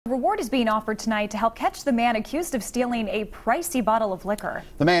Reward is being offered tonight to help catch the man accused of stealing a pricey bottle of liquor.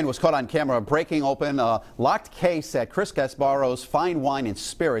 The man was caught on camera breaking open a locked case at Chris Gasparo's Fine Wine and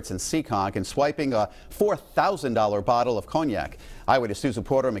Spirits in Seekonk and swiping a $4,000 bottle of cognac. Eyewitness News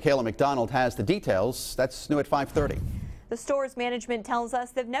reporter Michaela McDonald has the details. That's new at 5:30. The store's management tells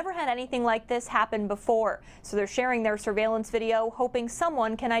us they've never had anything like this happen before, so they're sharing their surveillance video, hoping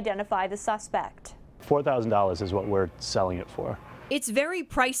someone can identify the suspect. $4,000 is what we're selling it for. It's very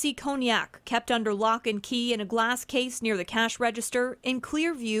pricey cognac, kept under lock and key in a glass case near the cash register, in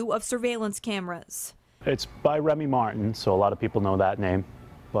clear view of surveillance cameras. It's by Remy Martin, so a lot of people know that name,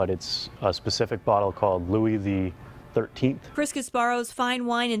 but it's a specific bottle called Louis the 13th. Chris Gasparo's Fine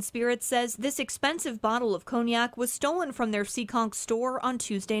Wine and Spirits says this expensive bottle of cognac was stolen from their Seekonk store on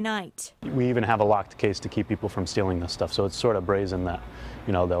Tuesday night. We even have a locked case to keep people from stealing this stuff, so it's sort of brazen that,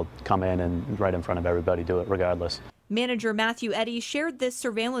 you know, they'll come in and right in front of everybody do it regardless. Manager Matthew Eddy shared this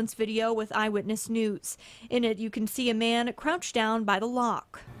surveillance video with Eyewitness News. In it, you can see a man crouched down by the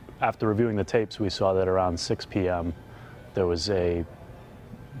lock. After reviewing the tapes, we saw that around 6 p.m. there was a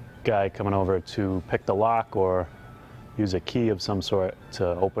guy coming over to pick the lock or use a key of some sort to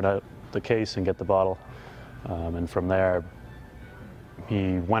open up the case and get the bottle. And from there,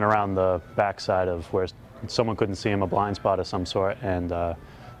 he went around the backside of where someone couldn't see him, a blind spot of some sort, and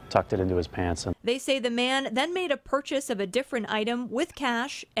tucked it into his pants. They say the man then made a purchase of a different item with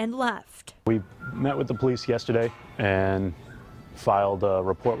cash and left. We met with the police yesterday and filed a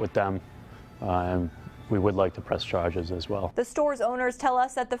report with them, and we would like to press charges as well. The store's owners tell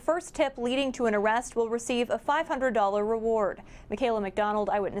us that the first tip leading to an arrest will receive a $500 reward. Michaela McDonald,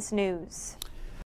 Eyewitness News.